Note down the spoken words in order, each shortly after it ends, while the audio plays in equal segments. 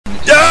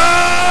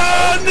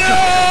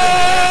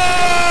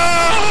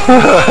Why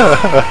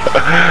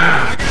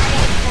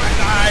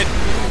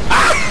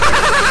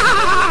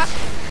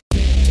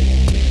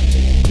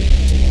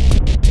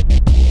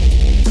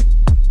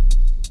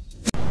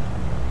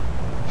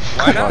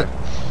not?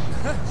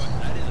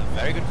 That is a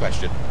very good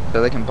question.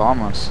 So they can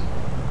bomb us.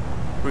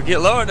 If we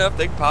get low enough,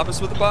 they can pop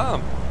us with a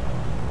bomb.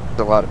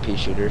 There's a lot of pea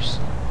shooters.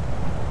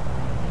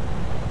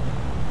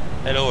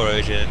 Hello,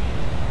 Origin.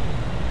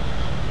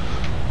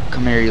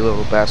 Come here, you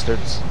little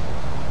bastards.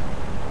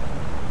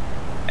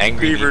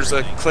 Angry Beaver's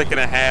a Beaver. click and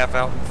a half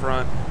out in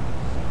front.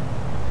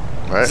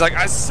 Right. He's like,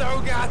 I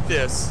so got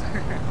this.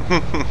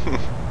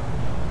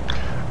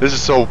 This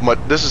is so much.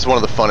 This is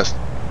one of the funnest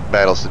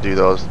battles to do.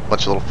 Though, a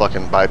bunch of little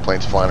fucking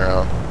biplanes flying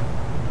around.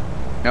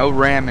 No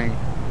ramming.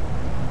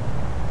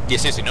 Yeah,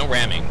 seriously, no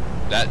ramming.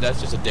 That's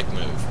just a dick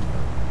move.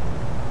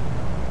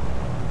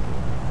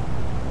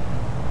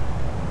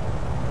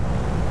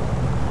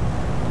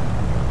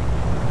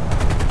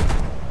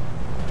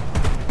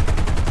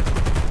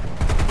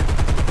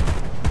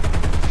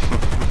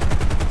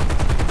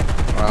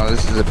 Wow,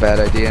 this is a bad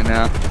idea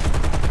now. I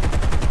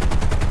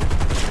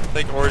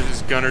think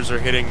Origin's gunners are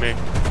hitting me.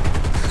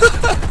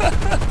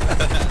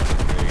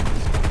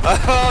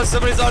 Oh,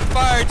 somebody's on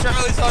fire!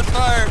 Charlie's on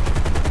fire!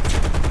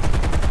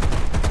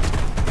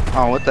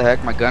 Oh, what the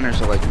heck? My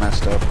gunners are like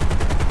messed up.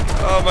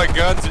 Oh my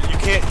guns!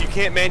 You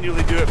can't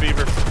manually do it,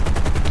 Beaver.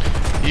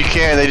 You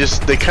can.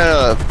 They kind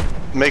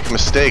of make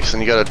mistakes,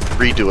 and you gotta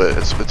redo it.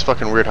 It's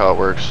fucking weird how it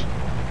works.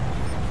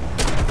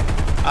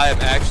 I am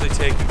actually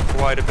taking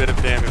quite a bit of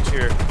damage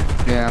here.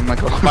 Yeah, I'm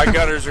like, My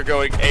gunners are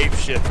going ape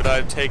shit, but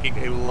I'm taking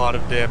a lot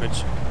of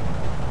damage.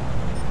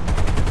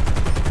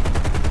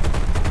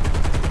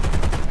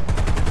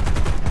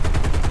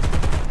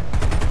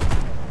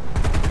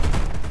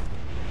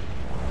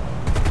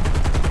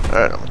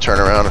 Alright, I'm gonna turn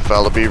around and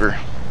follow Beaver.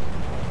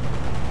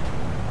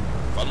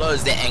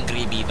 Follows the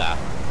angry beaver.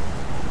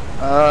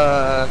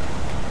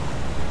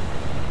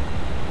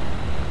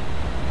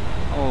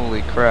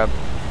 Holy crap.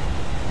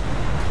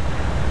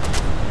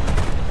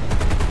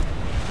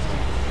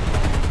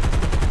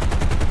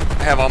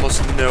 I have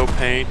almost no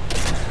paint.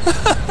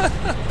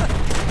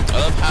 I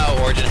love how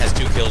Origin has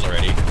 2 kills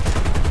already.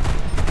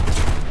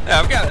 Yeah,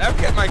 I've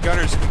got my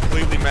gunners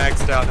completely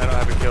maxed out and I don't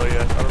have a kill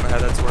yet. I don't know how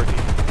that's working.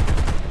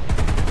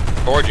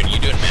 Origin, you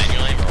doing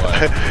manual aim or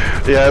what?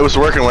 Yeah, it was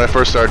working when I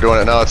first started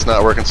doing it. Now it's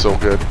not working so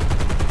good.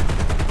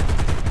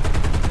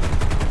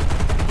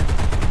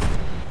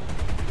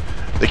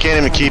 They can't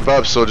even keep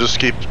up, so just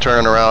keep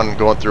turning around and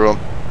going through them.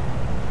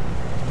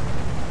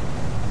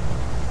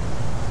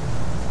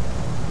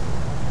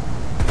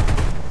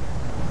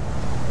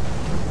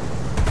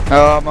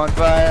 Oh, I'm on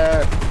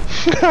fire!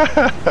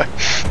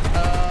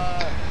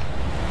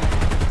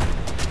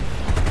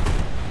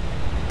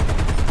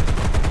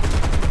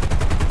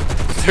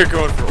 They're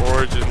going for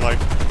Origin like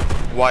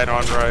white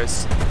on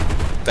rice.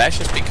 That's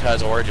just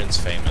because Origin's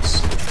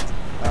famous.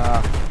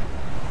 Either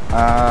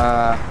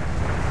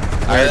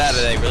that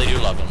or they really do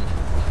love him.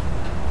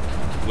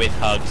 With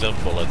hugs of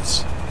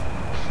bullets.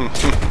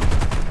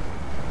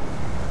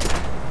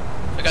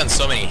 I've gotten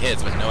so many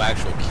hits with no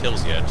actual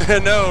kills yet. I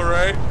know,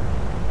 right?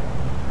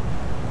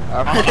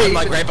 I'm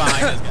like right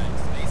behind this guy.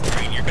 Space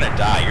Marine, you're gonna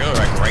die. You're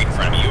like right in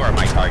front of me. You are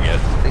my target.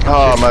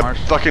 Oh, my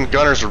fucking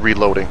gunners are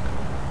reloading.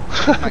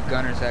 My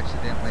gunners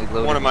accidentally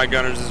loaded. One of my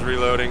gunners is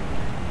reloading.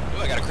 Ooh,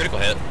 I got a critical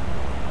hit.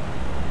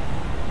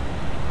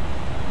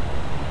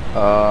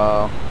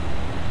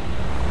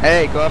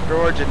 Hey, go after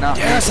Origin, not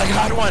me. Yes, I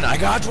got one. I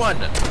got one.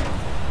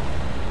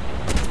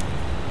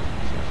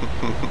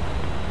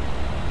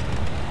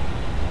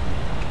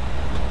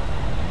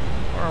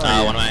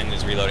 One of mine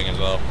is reloading as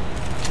well.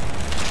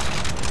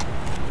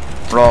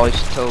 Raw, you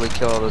should totally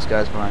kill all those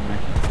guys behind me.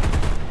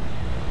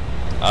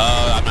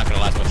 I'm not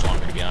gonna last much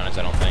longer, to be honest.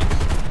 I don't think.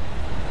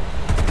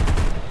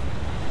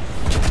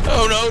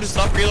 Oh no! Just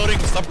stop reloading!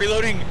 Stop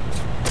reloading!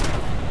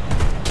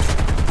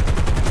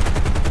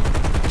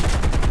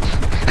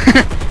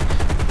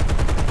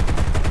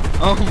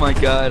 Oh my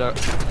god,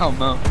 oh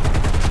no.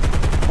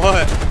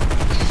 What?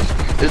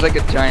 There's like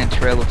a giant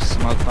trail of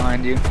smoke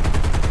behind you.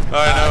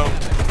 I know.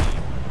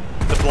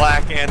 The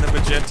black and the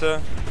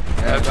magenta.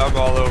 Yeah. I'm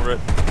all over it.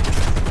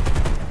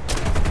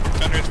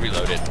 Gunner's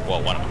reloaded.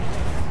 Well, one of them.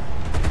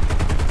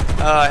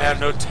 I have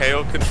no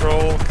tail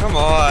control. Come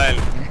on.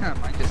 Yeah,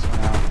 mine just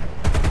went out.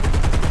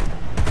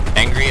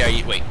 Angry? Are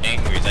you? Wait,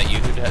 angry? Is that you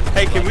who has?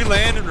 Hey, can we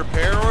land and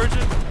repair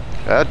Origin?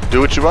 Yeah, do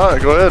what you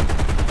want. Go ahead.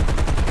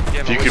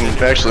 Yeah, If you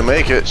can actually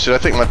make it. Shit, I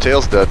think my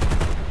tail's dead.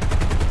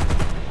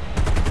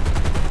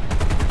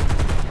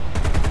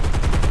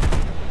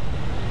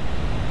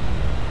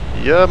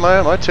 Yeah,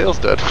 my tail's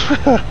dead.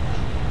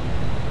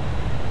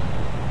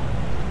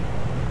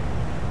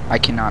 I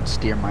cannot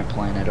steer my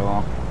plane at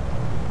all.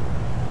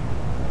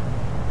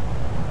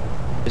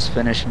 Just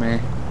finish me.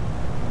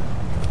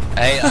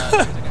 Hey, there's a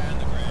guy on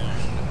the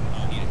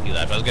ground. He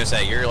left. I was gonna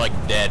say you're like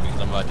dead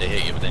because I'm about to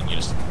hit you, but then you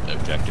just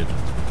objected.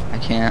 I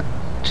can't.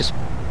 Just.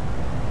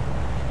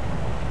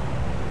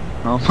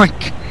 Oh my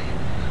god.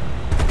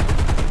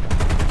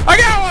 I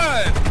got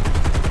one!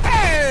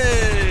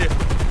 Hey!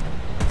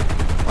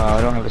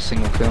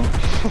 single kill.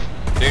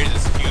 There's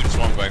this huge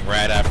swarm going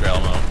right after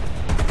Elmo.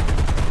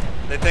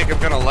 They think I'm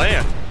gonna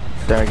land.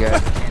 Sorry,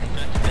 guys.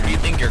 Do you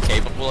think you're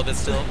capable of it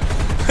still?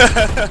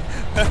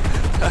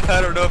 I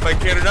don't know if I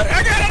can or not.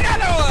 I got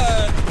another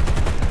one!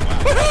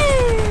 Wow.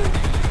 Woohoo!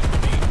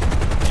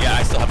 Yeah,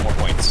 I still have more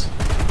points.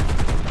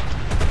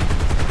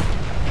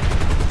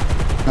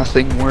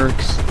 Nothing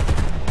works.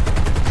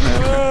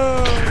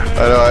 Oh, I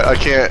know, I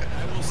can't.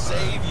 I will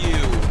save you.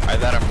 I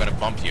thought I'm gonna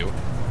bump you.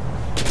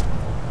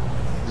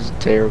 This is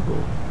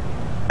terrible.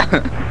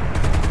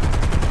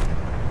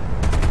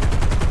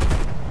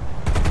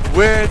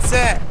 where it's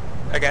at?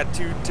 I got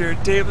 2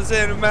 turntables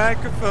and a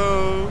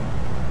microphone.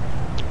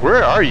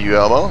 Where are you,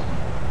 Elmo?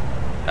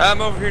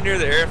 I'm over here near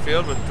the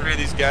airfield with 3 of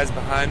these guys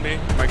behind me.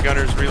 My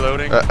gunner's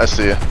reloading. I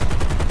see you.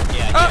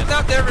 Yeah. Oh,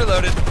 no, they're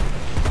reloaded.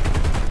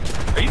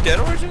 Are you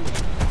dead, Origin?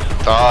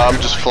 I'm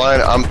just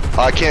flying.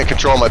 I can't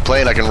control my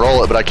plane. I can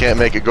roll it, but I can't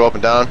make it go up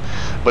and down.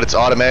 But it's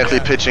automatically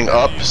Yeah, pitching I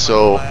up, use my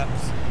so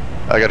flaps.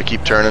 I got to keep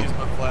I turning. use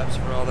my flaps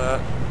for all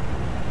that.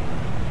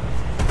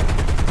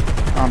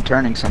 I'm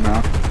turning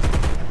somehow.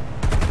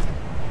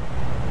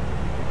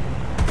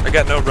 I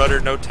got no rudder,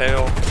 no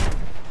tail.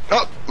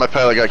 Oh, my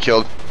pilot got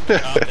killed. Oh, there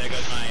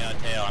goes my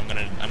tail. I'm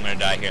gonna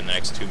die here in the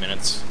next 2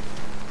 minutes.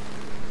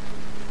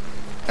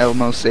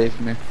 Elmo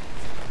saved me.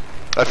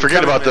 I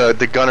forget about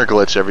the gunner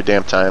glitch every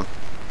damn time.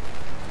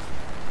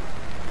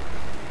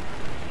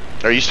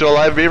 Are you still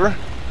alive, Beaver?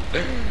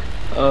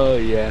 Oh,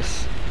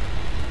 yes.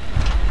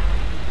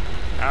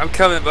 I'm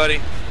coming, buddy.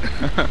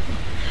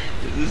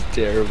 This is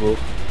terrible.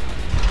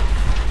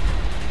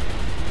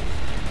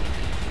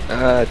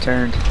 I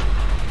turned.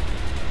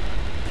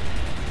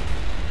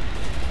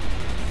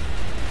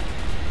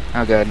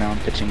 Oh god, now I'm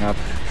pitching up.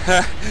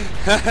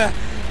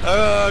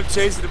 Oh, I'm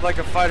chasing him like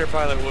a fighter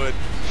pilot would.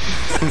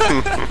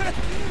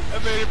 I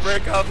made it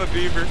break off a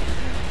beaver.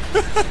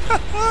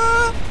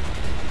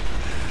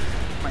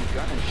 My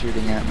gun is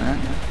shooting at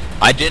me.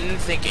 I didn't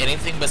think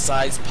anything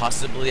besides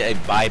possibly a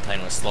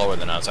biplane was slower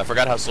than us. I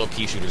forgot how slow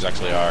pea shooters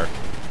actually are.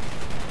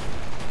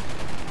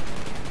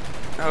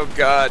 Oh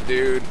god,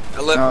 dude.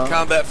 I left the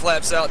combat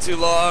flaps out too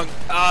long.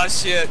 Oh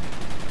shit.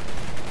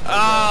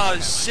 Oh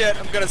shit,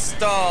 I'm gonna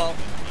stall.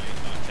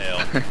 Tail.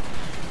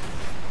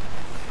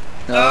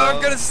 No. Oh,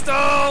 I'm gonna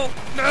stall.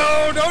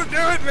 No, don't do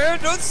it, man.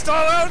 Don't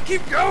stall out.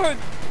 Keep going.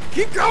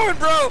 Keep going,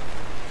 bro.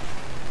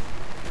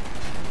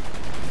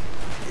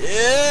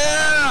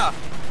 Yeah.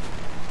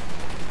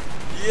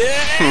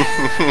 Yeah.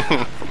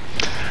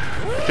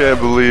 I can't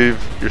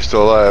believe you're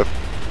still alive.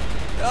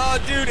 Oh,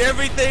 dude,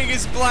 everything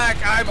is black.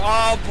 I'm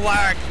all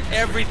black.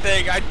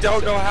 Everything. I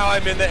don't know how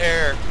I'm in the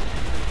air.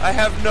 I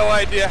have no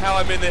idea how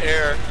I'm in the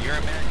air. You're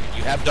American.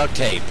 You have duct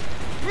tape.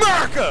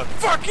 America!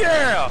 Fuck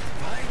yeah!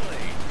 Finally.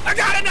 I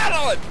got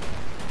another one!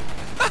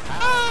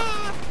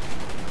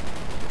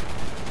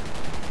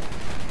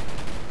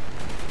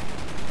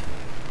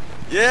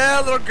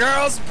 Yeah, little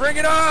girls, bring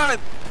it on!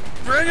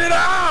 Bring it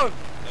on!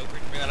 No,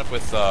 bring that up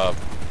with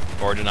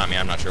Origin, not me.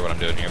 I'm not sure what I'm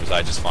doing here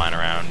besides just flying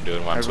around and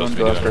doing what I'm Everyone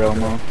supposed to be go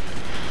doing. after Elmo.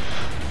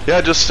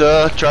 Yeah, just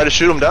try to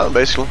shoot them down,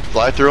 basically.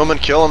 Fly through them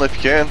and kill them if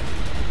you can.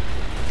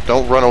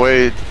 Don't run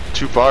away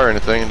too far or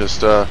anything.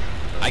 Just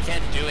I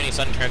can't do any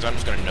sudden turns. I'm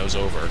just gonna nose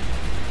over.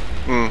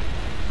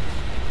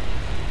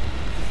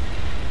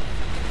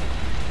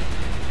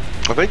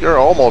 I think they're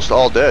almost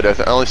all dead. I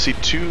only see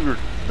 2.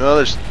 No,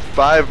 there's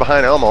 5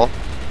 behind Elmo.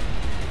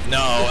 No.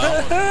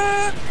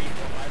 Elmo. 3,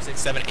 4, 5, 6,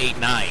 7, 8,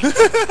 9. Oh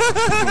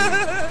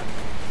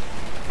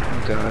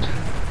god.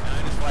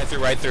 I just fly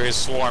through right through his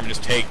swarm.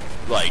 Just take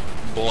like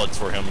bullets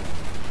for him.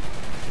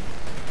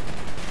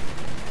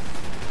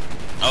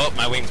 Oh,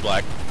 my wing's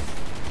black.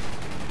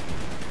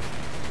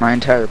 My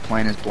entire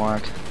plane is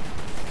black.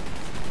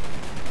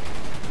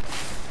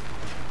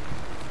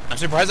 I'm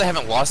surprised I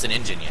haven't lost an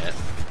engine yet.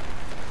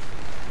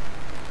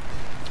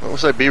 It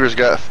looks like Beaver's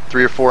got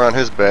 3 or 4 on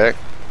his back.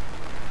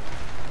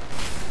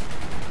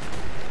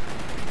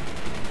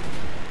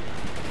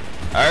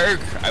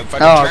 Arg! I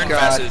fucking turned God.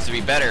 faster to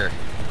be better.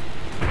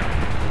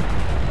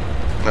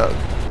 No,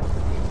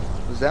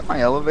 Was that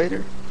my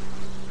elevator?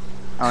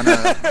 Oh no,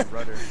 that's my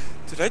rudder.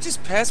 Did I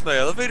just pass my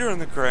elevator on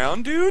the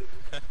ground, dude?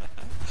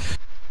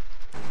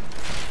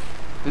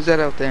 Who's that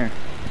out there?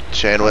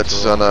 Chanwitz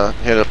is on the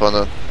hit up on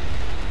the.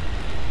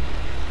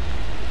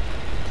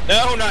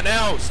 No, not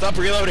now! Stop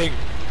reloading!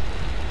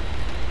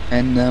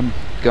 And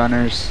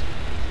gunners.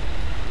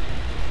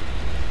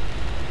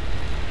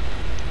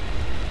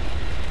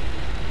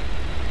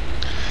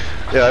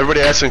 Yeah, everybody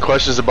asking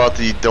questions about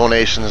the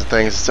donations and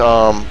things.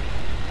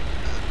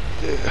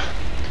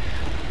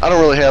 I don't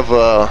really have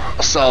a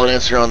solid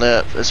answer on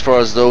that as far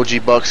as the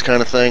OG Bucks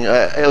kind of thing.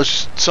 It was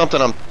just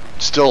something I'm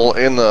still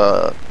in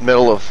the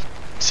middle of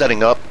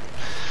setting up,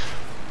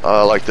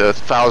 like the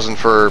 1,000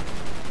 for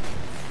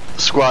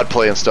squad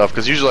play and stuff.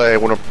 Because usually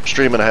when I'm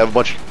streaming, I have a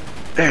bunch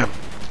of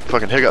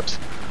fucking hiccups.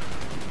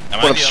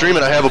 When I'm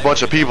streaming, I have a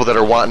bunch of people that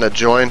are wanting to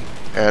join,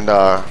 and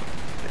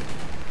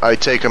I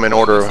take them in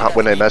order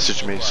when they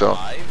message me. So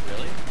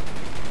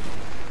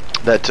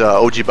that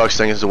OG Bucks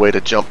thing is a way to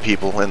jump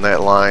people in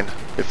that line.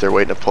 if they're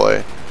waiting to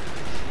play.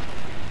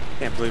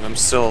 Can't believe I'm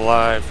still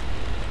alive.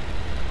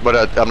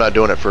 But I'm not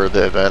doing it for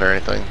the event or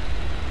anything.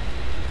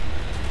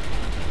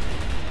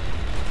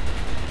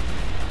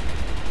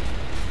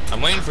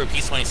 I'm waiting for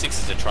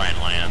P26's to try and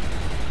land.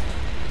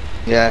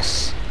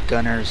 Yes,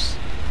 gunners.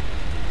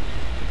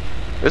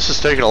 This is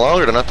taking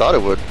longer than I thought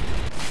it would.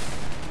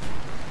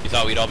 You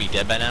thought we'd all be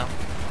dead by now?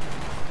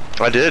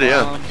 I did,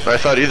 yeah. I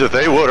thought either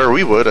they would or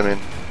we would. I mean,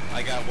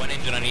 I got one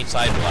engine on each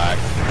side black.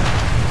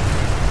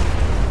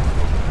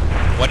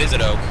 What is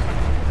it, Oak?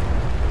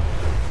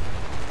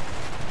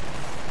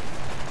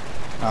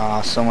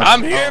 Aw, so much.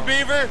 I'm here,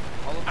 Beaver.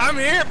 I'm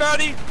here,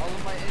 buddy. All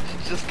of my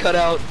engines just cut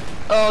out.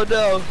 Oh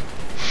no.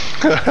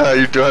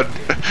 you're done.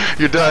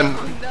 You're done.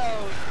 Oh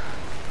no.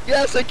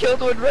 Yes, I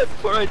killed one right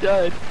before I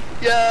died.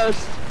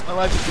 Yes. My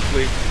life is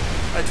complete.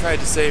 I tried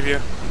to save you.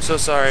 I'm so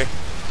sorry.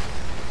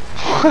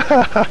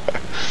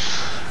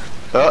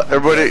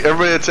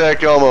 Everybody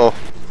attack Elmo.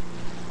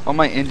 All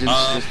my engines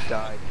just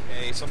died.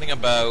 Okay, something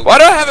about... Why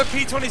do I have a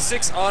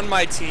P26 on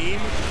my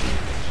team?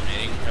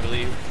 donating, I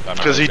believe.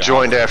 Because he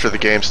joined after the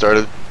game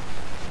started.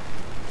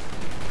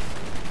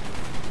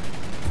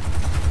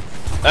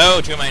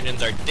 Oh, 2 of my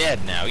engines are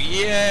dead now.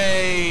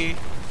 Yay!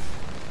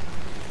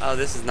 Oh,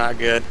 this is not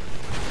good.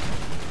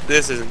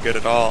 This isn't good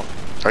at all.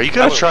 Are you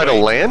gonna try to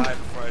land?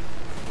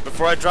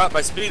 Before I dropped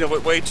my speed, I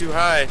went way too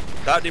high.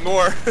 Not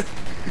anymore.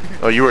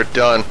 Oh, you were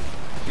done.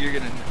 You're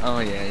gonna. Oh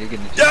yeah, you're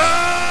gonna.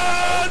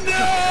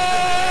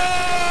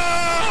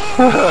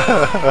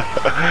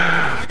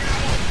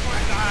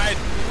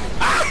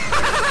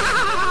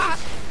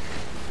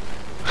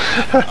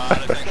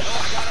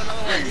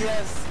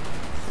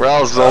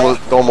 Raul's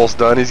almost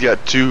done. He's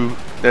got 2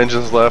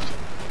 engines left.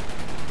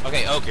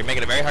 Okay, Oak, you're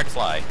making it very hard to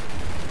fly.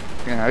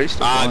 Yeah, how are you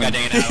still Ah, going? god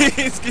dang it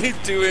now. He's getting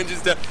 2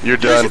 engines down. You're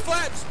Use done. your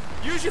flaps!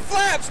 Use your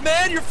flaps,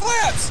 man! Your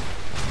flaps!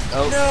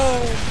 Oh.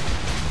 No!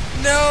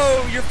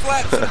 No! Your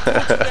flaps should pull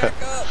you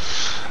back up.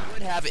 I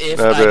would have if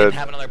Not I didn't bad.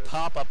 have another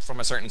pop-up from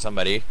a certain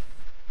somebody.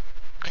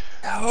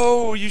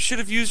 No, you should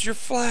have used your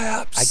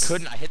flaps. I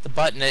couldn't. I hit the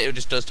button. It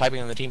just does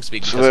typing on the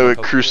TeamSpeak. So wait,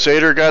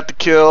 Crusader got the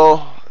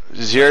kill.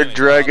 Zerd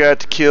Drag got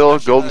the kill.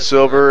 Gold and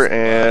Silver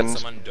and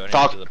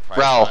Falk.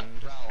 Raul.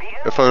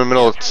 If I'm in the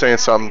middle of saying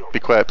something, be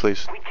quiet,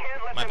 please.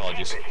 My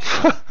apologies.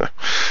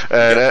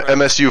 And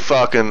MSU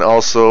Falcon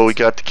also we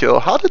got the kill.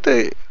 How did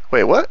they?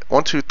 Wait, what?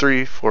 1, 2,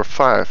 3, 4,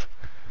 5.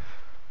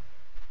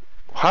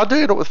 How did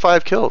they end up with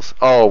 5 kills?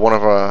 Oh, one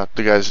of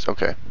the guys.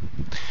 Okay.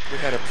 We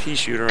had a pea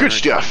shooter. Good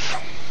stuff.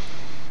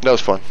 That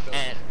was fun.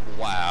 And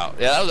wow,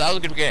 yeah, that was a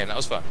good game. That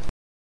was fun.